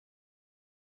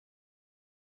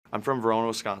I'm from Verona,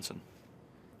 Wisconsin.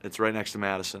 It's right next to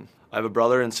Madison. I have a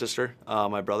brother and sister.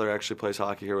 My brother actually plays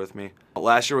hockey here with me.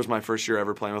 Last year was my first year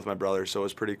ever playing with my brother, so it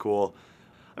was pretty cool.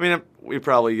 I mean, we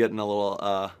probably get in a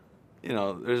little,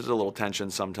 there's a little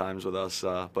tension sometimes with us,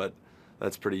 but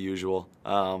that's pretty usual.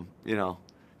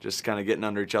 Just kind of getting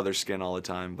under each other's skin all the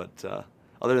time. But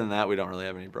other than that, we don't really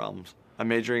have any problems. I'm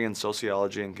majoring in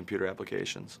sociology and computer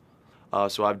applications.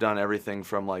 So I've done everything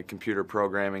from like computer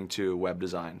programming to web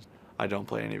design. I don't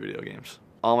play any video games.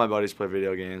 All my buddies play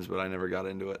video games, but I never got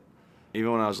into it.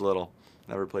 Even when I was little,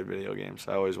 never played video games.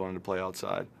 I always wanted to play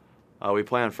outside. We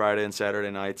play on Friday and Saturday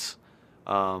nights,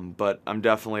 but I'm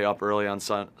definitely up early on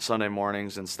Sunday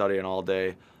mornings and studying all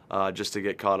day just to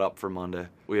get caught up for Monday.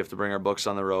 We have to bring our books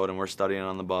on the road, and we're studying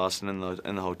on the bus and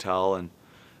in the hotel and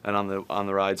on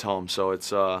the rides home. So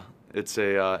it's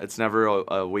never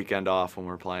a weekend off when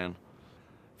we're playing.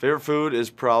 Favorite food is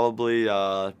probably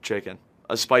chicken,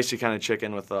 a spicy kind of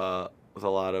chicken with a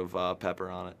lot of pepper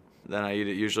on it. Then I eat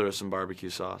it usually with some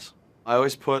barbecue sauce. I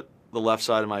always put the left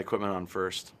side of my equipment on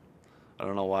first. I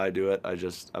don't know why I do it.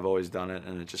 I've always done it,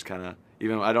 and it just kind of,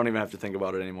 I don't even have to think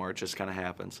about it anymore. It just kind of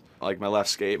happens. Like my left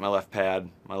skate, my left pad,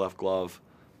 my left glove,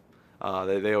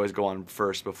 they always go on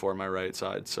first before my right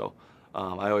side. So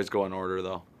I always go in order,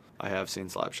 though. I have seen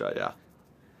Slapshot, yeah.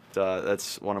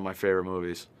 That's one of my favorite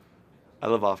movies. I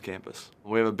live off campus.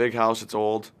 We have a big house. It's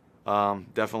old.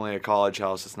 Definitely a college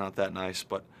house. It's not that nice,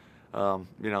 but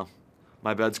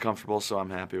my bed's comfortable, so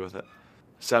I'm happy with it.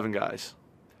 7 guys.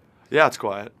 Yeah, it's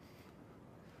quiet.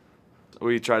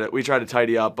 We try to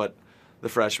tidy up, but the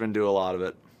freshmen do a lot of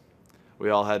it. We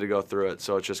all had to go through it,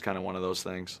 so it's just kind of one of those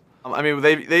things. I mean,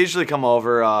 they usually come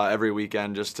over every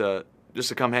weekend just to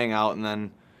come hang out, and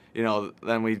then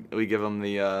then we give them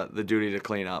the duty to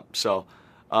clean up. So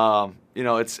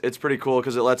it's pretty cool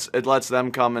because it lets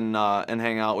them come and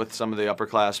hang out with some of the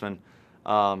upperclassmen.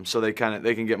 So they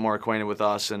can get more acquainted with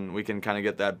us, and we can kind of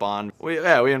get that bond. We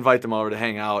invite them over to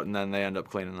hang out, and then they end up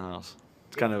cleaning the house.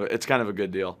 It's kind of a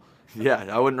good deal. Yeah,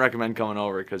 I wouldn't recommend coming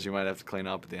over because you might have to clean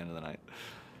up at the end of the night.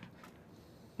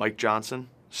 Mike Johnson,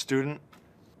 student,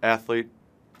 athlete,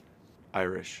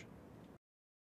 Irish.